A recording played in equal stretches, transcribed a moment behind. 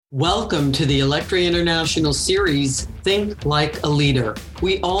Welcome to the Electra International series, Think Like a Leader.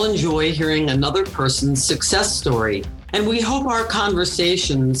 We all enjoy hearing another person's success story, and we hope our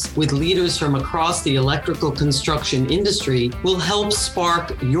conversations with leaders from across the electrical construction industry will help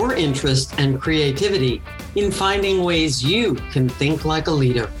spark your interest and creativity in finding ways you can think like a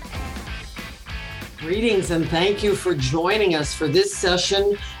leader. Greetings and thank you for joining us for this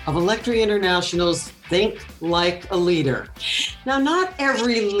session of Electra International's Think Like a Leader. Now, not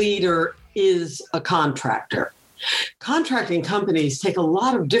every leader is a contractor. Contracting companies take a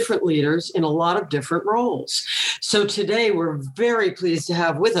lot of different leaders in a lot of different roles. So today we're very pleased to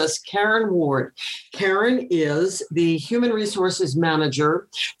have with us Karen Ward. Karen is the Human Resources Manager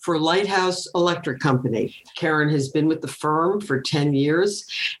for Lighthouse Electric Company. Karen has been with the firm for 10 years,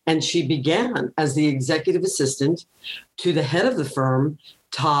 and she began as the executive assistant to the head of the firm,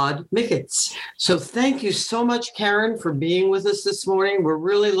 Todd Micketts. So thank you so much, Karen, for being with us this morning. We're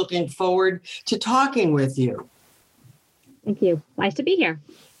really looking forward to talking with you. Thank you. Nice to be here.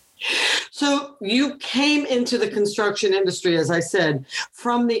 So you came into the construction industry, as I said,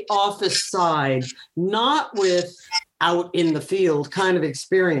 from the office side, not with out in the field kind of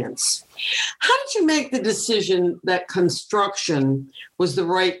experience. How did you make the decision that construction was the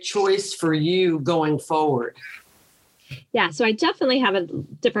right choice for you going forward? Yeah, so I definitely have a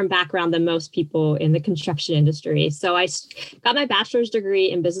different background than most people in the construction industry. So I got my bachelor's degree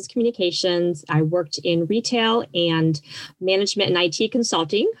in business communications. I worked in retail and management and IT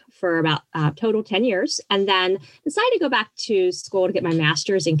consulting for about total 10 years, and then decided to go back to school to get my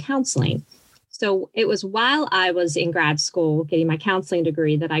master's in counseling. So it was while I was in grad school getting my counseling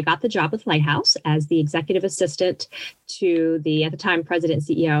degree that I got the job with Lighthouse as the executive assistant to the, at the time, president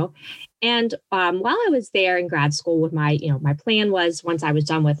and CEO. And while I was there in grad school with my plan was once I was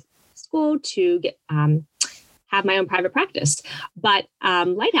done with school to get, have my own private practice. But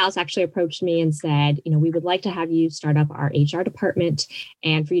Lighthouse actually approached me and said, we would like to have you start up our HR department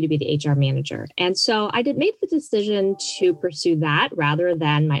and for you to be the HR manager. And so I made the decision to pursue that rather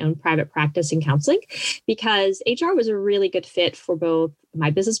than my own private practice in counseling, because HR was a really good fit for both my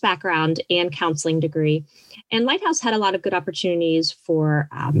business background and counseling degree. And Lighthouse had a lot of good opportunities for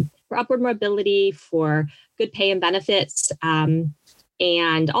upward mobility, for good pay and benefits,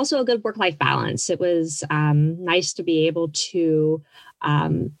 and also a good work-life balance. It was nice to be able to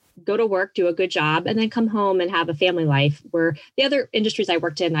go to work, do a good job, and then come home and have a family life, where the other industries I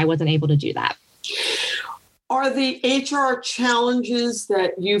worked in, I wasn't able to do that. Are the HR challenges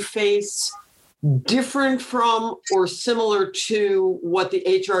that you face different from or similar to what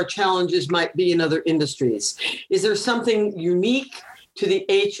the HR challenges might be in other industries? Is there something unique to the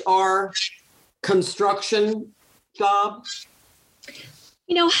HR construction job?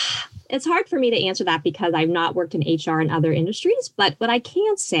 It's hard for me to answer that because I've not worked in HR in other industries. But what I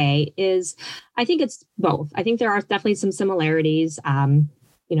can say is I think it's both. I think there are definitely some similarities.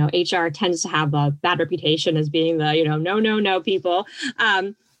 HR tends to have a bad reputation as being the, no people.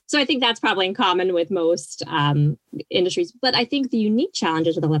 So I think that's probably in common with most industries. But I think the unique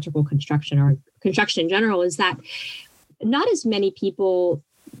challenges with electrical construction or construction in general is that not as many people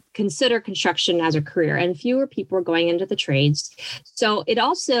consider construction as a career, and fewer people are going into the trades. So it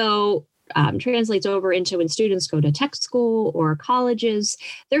also translates over into when students go to tech school or colleges,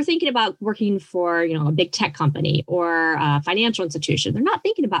 they're thinking about working for, a big tech company or a financial institution. They're not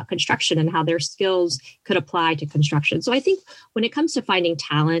thinking about construction and how their skills could apply to construction. So I think when it comes to finding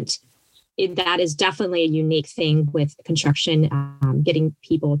talent, that is definitely a unique thing with construction, getting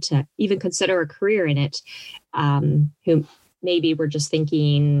people to even consider a career in it, who maybe we're just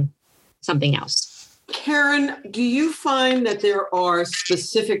thinking something else. Karen, do you find that there are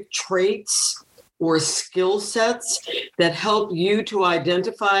specific traits or skill sets that help you to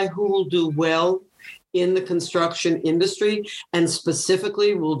identify who will do well in the construction industry and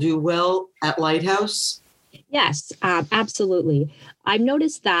specifically will do well at Lighthouse? Yes, absolutely. I've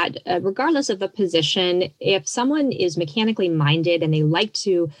noticed that regardless of the position, if someone is mechanically minded and they like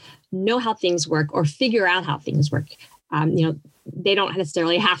to know how things work or figure out how things work, they don't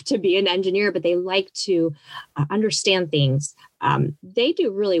necessarily have to be an engineer, but they like to understand things. They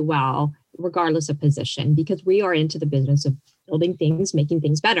do really well, regardless of position, because we are into the business of building things, making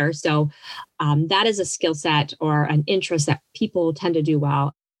things better. So that is a skill set or an interest that people tend to do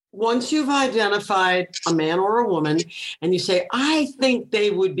well. Once you've identified a man or a woman and you say, I think they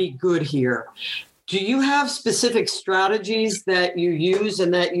would be good here, do you have specific strategies that you use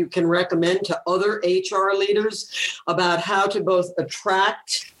and that you can recommend to other HR leaders about how to both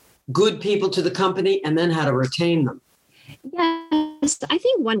attract good people to the company and then how to retain them? Yes, I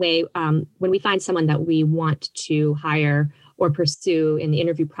think one way when we find someone that we want to hire or pursue in the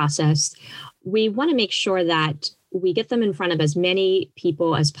interview process, we want to make sure that we get them in front of as many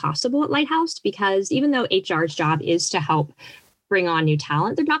people as possible at Lighthouse, because even though HR's job is to help bring on new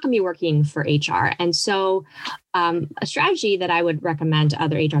talent, they're not going to be working for HR. And so a strategy that I would recommend to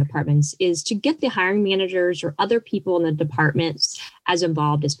other HR departments is to get the hiring managers or other people in the departments as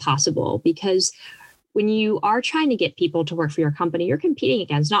involved as possible, because when you are trying to get people to work for your company, you're competing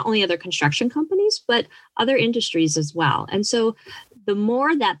against not only other construction companies, but other industries as well. And so the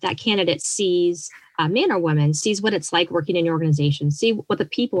more that candidate sees, man or woman, sees what it's like working in your organization, see what the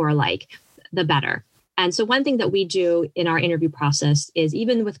people are like, the better. And so one thing that we do in our interview process is,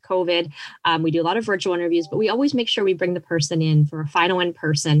 even with COVID, we do a lot of virtual interviews, but we always make sure we bring the person in for a final in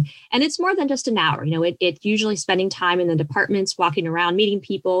person. And it's more than just an hour. It's usually spending time in the departments, walking around, meeting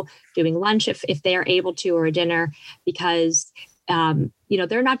people, doing lunch if they are able to, or a dinner, because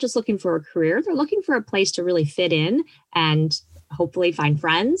they're not just looking for a career, they're looking for a place to really fit in and hopefully find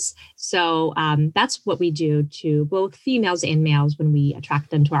friends. So that's what we do to both females and males when we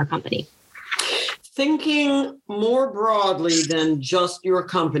attract them to our company. Thinking more broadly than just your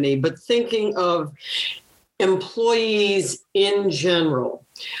company, but thinking of employees in general,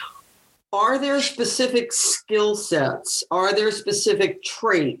 are there specific skill sets? Are there specific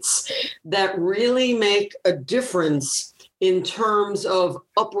traits that really make a difference in terms of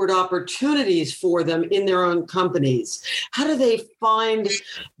upward opportunities for them in their own companies? How do they find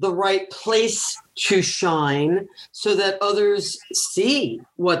the right place to shine so that others see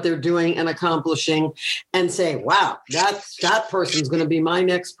what they're doing and accomplishing and say, wow, that person's going to be my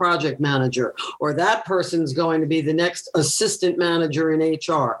next project manager, or that person's going to be the next assistant manager in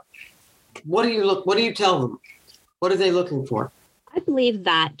HR? What do you tell them? What are they looking for? I believe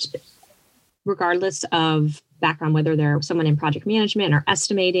that regardless of background, whether they're someone in project management or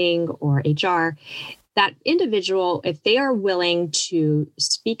estimating or HR, that individual, if they are willing to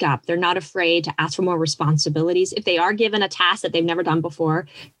speak up, they're not afraid to ask for more responsibilities. If they are given a task that they've never done before,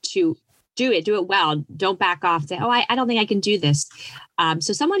 to do it well. Don't back off, say, I don't think I can do this.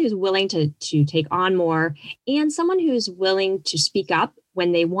 So someone who's willing to take on more, and someone who's willing to speak up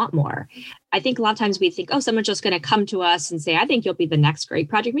when they want more. I think a lot of times we think, someone's just going to come to us and say, I think you'll be the next great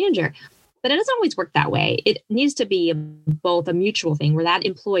project manager. But it doesn't always work that way. It needs to be both a mutual thing where that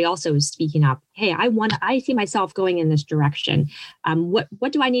employee also is speaking up. Hey, I see myself going in this direction.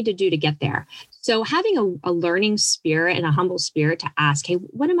 What do I need to do to get there? So having a learning spirit and a humble spirit to ask, hey,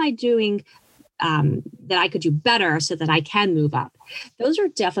 what am I doing that I could do better so that I can move up? Those are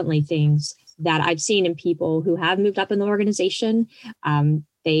definitely things that I've seen in people who have moved up in the organization.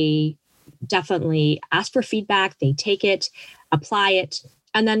 They definitely ask for feedback. They take it, apply it,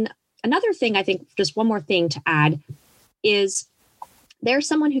 and then another thing, I think, just one more thing to add is there's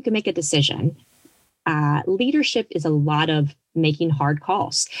someone who can make a decision. Leadership is a lot of making hard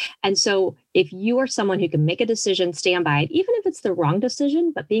calls. And so if you are someone who can make a decision, stand by it, even if it's the wrong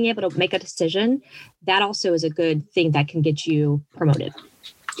decision, but being able to make a decision, that also is a good thing that can get you promoted.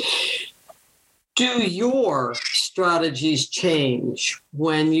 Do your strategies change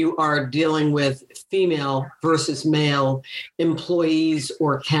when you are dealing with female versus male employees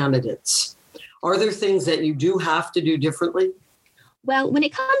or candidates? Are there things that you do have to do differently? Well, when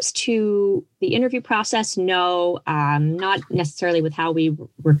it comes to the interview process, no, not necessarily with how we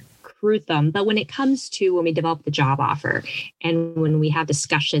recruit them, but when it comes to when we develop the job offer and when we have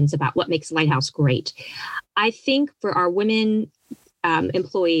discussions about what makes Lighthouse great, I think for our women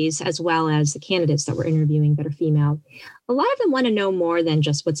employees, as well as the candidates that we're interviewing that are female, a lot of them want to know more than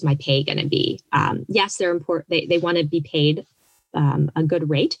just what's my pay going to be. Yes, they're important. They want to be paid a good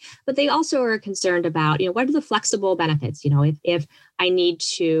rate, but they also are concerned about, what are the flexible benefits? If I need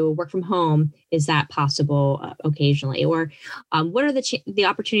to work from home, is that possible occasionally? Or what are the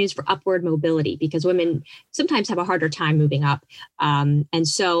opportunities for upward mobility? Because women sometimes have a harder time moving up. And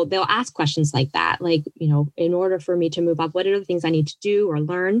so they'll ask questions like that, like, in order for me to move up, what are the things I need to do or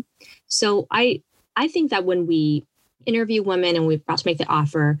learn? So I think that when we interview women and we're about to make the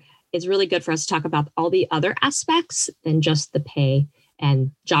offer, it's really good for us to talk about all the other aspects than just the pay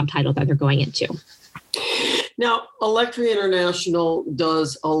and job title that they're going into. Now, Electri International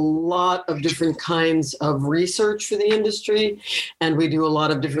does a lot of different kinds of research for the industry, and we do a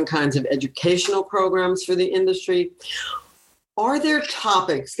lot of different kinds of educational programs for the industry. Are there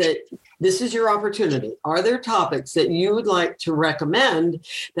topics this is your opportunity, are there topics that you would like to recommend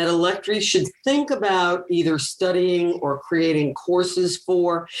that Electri should think about either studying or creating courses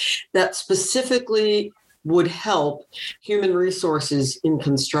for that specifically would help human resources in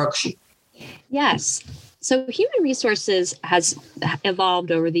construction? Yes. So human resources has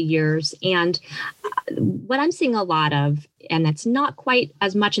evolved over the years, and what I'm seeing a lot of, and that's not quite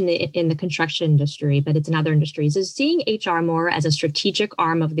as much in the construction industry, but it's in other industries, is seeing HR more as a strategic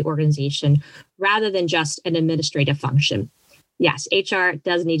arm of the organization rather than just an administrative function. Yes, HR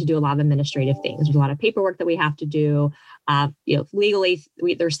does need to do a lot of administrative things. There's a lot of paperwork that we have to do. Legally,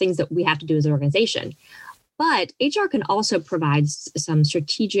 there's things that we have to do as an organization. But HR can also provide some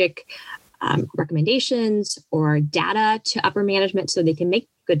strategic recommendations or data to upper management so they can make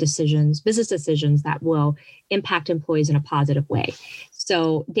good decisions, business decisions that will impact employees in a positive way.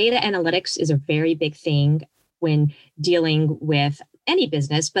 So data analytics is a very big thing when dealing with any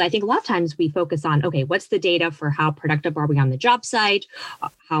business. But I think a lot of times we focus on, okay, what's the data for how productive are we on the job site?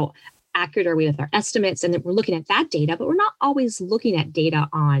 How accurate are we with our estimates? And then we're looking at that data, but we're not always looking at data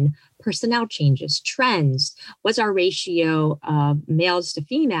on personnel changes, trends. What's our ratio of males to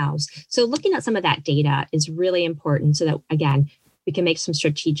females? So looking at some of that data is really important so that, again, we can make some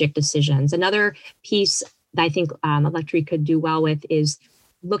strategic decisions. Another piece that I think Electri could do well with is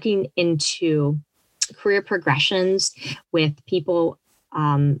looking into career progressions with people.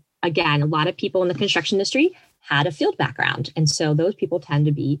 Again, a lot of people in the construction industry had a field background. And so those people tend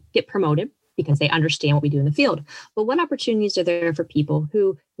to get promoted because they understand what we do in the field. But what opportunities are there for people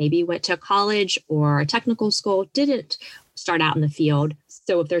who maybe went to college or a technical school, didn't start out in the field?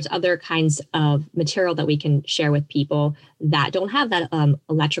 So if there's other kinds of material that we can share with people that don't have that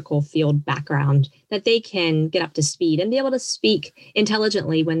electrical field background, that they can get up to speed and be able to speak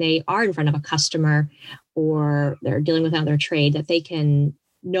intelligently when they are in front of a customer or they're dealing with another trade, that they can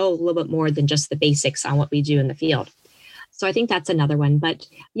know a little bit more than just the basics on what we do in the field. So I think that's another one. But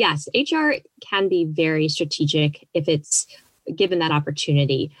yes, HR can be very strategic if it's given that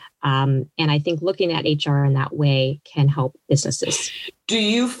opportunity. And I think looking at HR in that way can help businesses. Do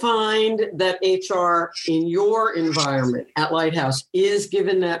you find that HR in your environment at Lighthouse is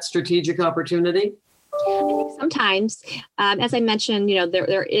given that strategic opportunity? I think sometimes, as I mentioned,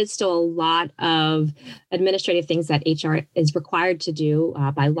 there is still a lot of administrative things that HR is required to do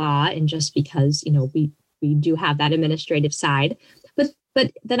by law, and just because we do have that administrative side.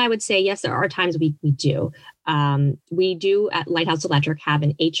 But then I would say, yes, there are times we do. We do at Lighthouse Electric have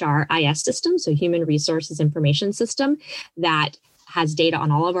an HRIS system, so Human Resources Information System, that has data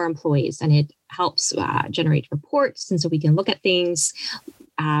on all of our employees, and it helps generate reports. And so we can look at things,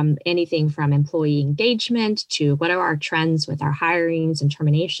 anything from employee engagement to what are our trends with our hirings and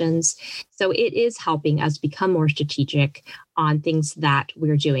terminations. So it is helping us become more strategic on things that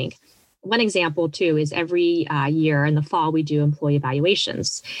we're doing. One example, too, is every year in the fall, we do employee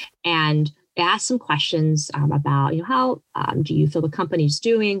evaluations. And it asks some questions about, how do you feel the company's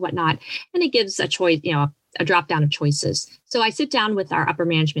doing, whatnot. And it gives a choice, a drop down of choices. So I sit down with our upper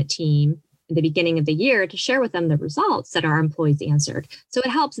management team at the beginning of the year to share with them the results that our employees answered. So it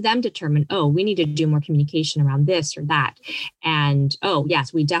helps them determine, we need to do more communication around this or that. And,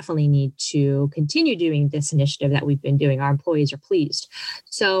 yes, we definitely need to continue doing this initiative that we've been doing. Our employees are pleased.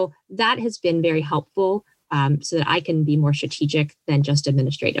 So that has been very helpful so that I can be more strategic than just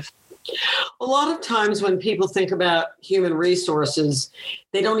administrative. A lot of times when people think about human resources,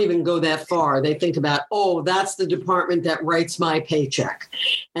 they don't even go that far. They think about, that's the department that writes my paycheck.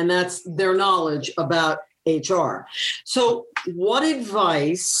 And that's their knowledge about HR. So what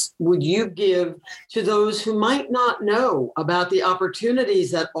advice would you give to those who might not know about the opportunities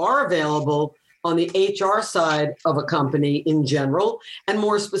that are available on the HR side of a company in general, and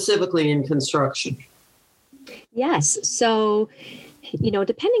more specifically in construction? Yes. So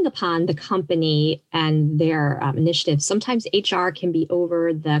depending upon the company and their initiatives, sometimes HR can be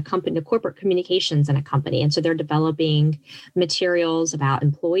over the company, the corporate communications in a company. And so they're developing materials about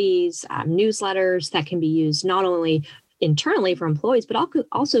employees, newsletters that can be used not only internally for employees, but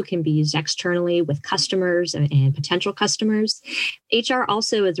also can be used externally with customers and potential customers. HR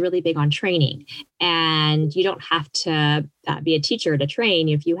also is really big on training, and you don't have to be a teacher to train.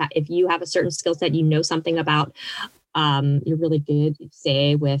 If you have a certain skill set, something about. You're really good,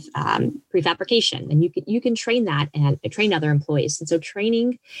 say, with prefabrication, and you can train that and train other employees. And so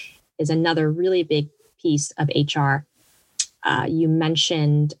training is another really big piece of HR. You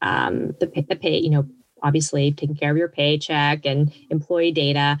mentioned the pay, obviously taking care of your paycheck and employee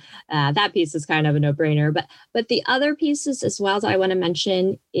data. That piece is kind of a no-brainer. But the other pieces as well that I want to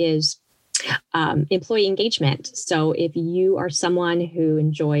mention is employee engagement. So if you are someone who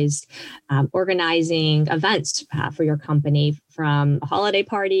enjoys organizing events for your company, from a holiday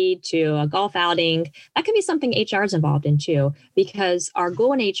party to a golf outing, that can be something HR is involved in too, because our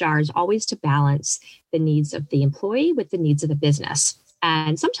goal in HR is always to balance the needs of the employee with the needs of the business.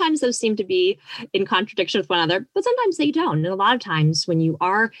 And sometimes those seem to be in contradiction with one another, but sometimes they don't. And a lot of times when you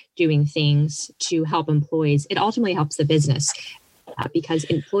are doing things to help employees, it ultimately helps the business because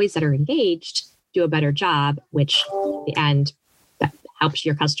employees that are engaged do a better job, which in the end that helps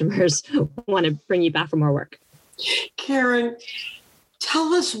your customers want to bring you back for more work. Karen,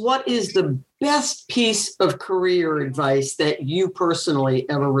 tell us what is the best piece of career advice that you personally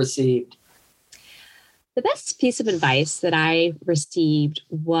ever received? The best piece of advice that I received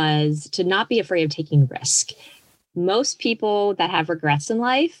was to not be afraid of taking risk. Most people that have regrets in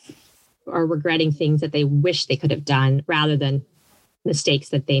life are regretting things that they wish they could have done rather than mistakes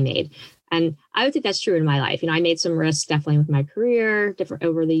that they made. And I would think that's true in my life. I made some risks definitely with my career, different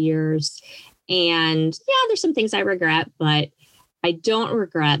over the years. And yeah, there's some things I regret, but I don't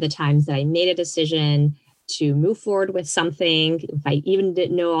regret the times that I made a decision to move forward with something. If I even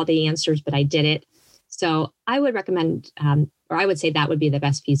didn't know all the answers, but I did it. So I would recommend, or I would say that would be the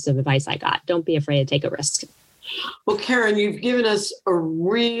best piece of advice I got. Don't be afraid to take a risk. Well, Karen, you've given us a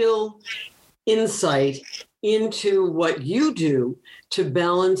real insight into what you do to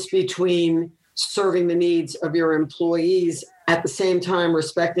balance between serving the needs of your employees at the same time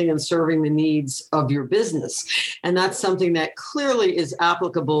respecting and serving the needs of your business. And that's something that clearly is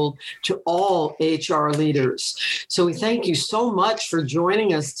applicable to all HR leaders. So we thank you so much for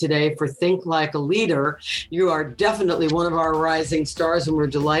joining us today for Think Like a Leader. You are definitely one of our rising stars, and we're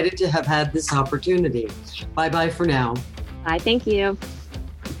delighted to have had this opportunity. Bye-bye for now. Bye, thank you.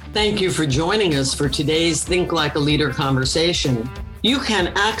 Thank you for joining us for today's Think Like a Leader conversation. You can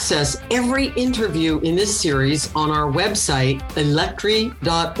access every interview in this series on our website,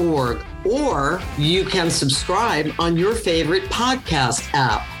 electri.org, or you can subscribe on your favorite podcast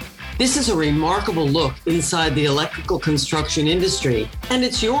app. This is a remarkable look inside the electrical construction industry, and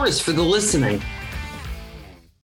it's yours for the listening.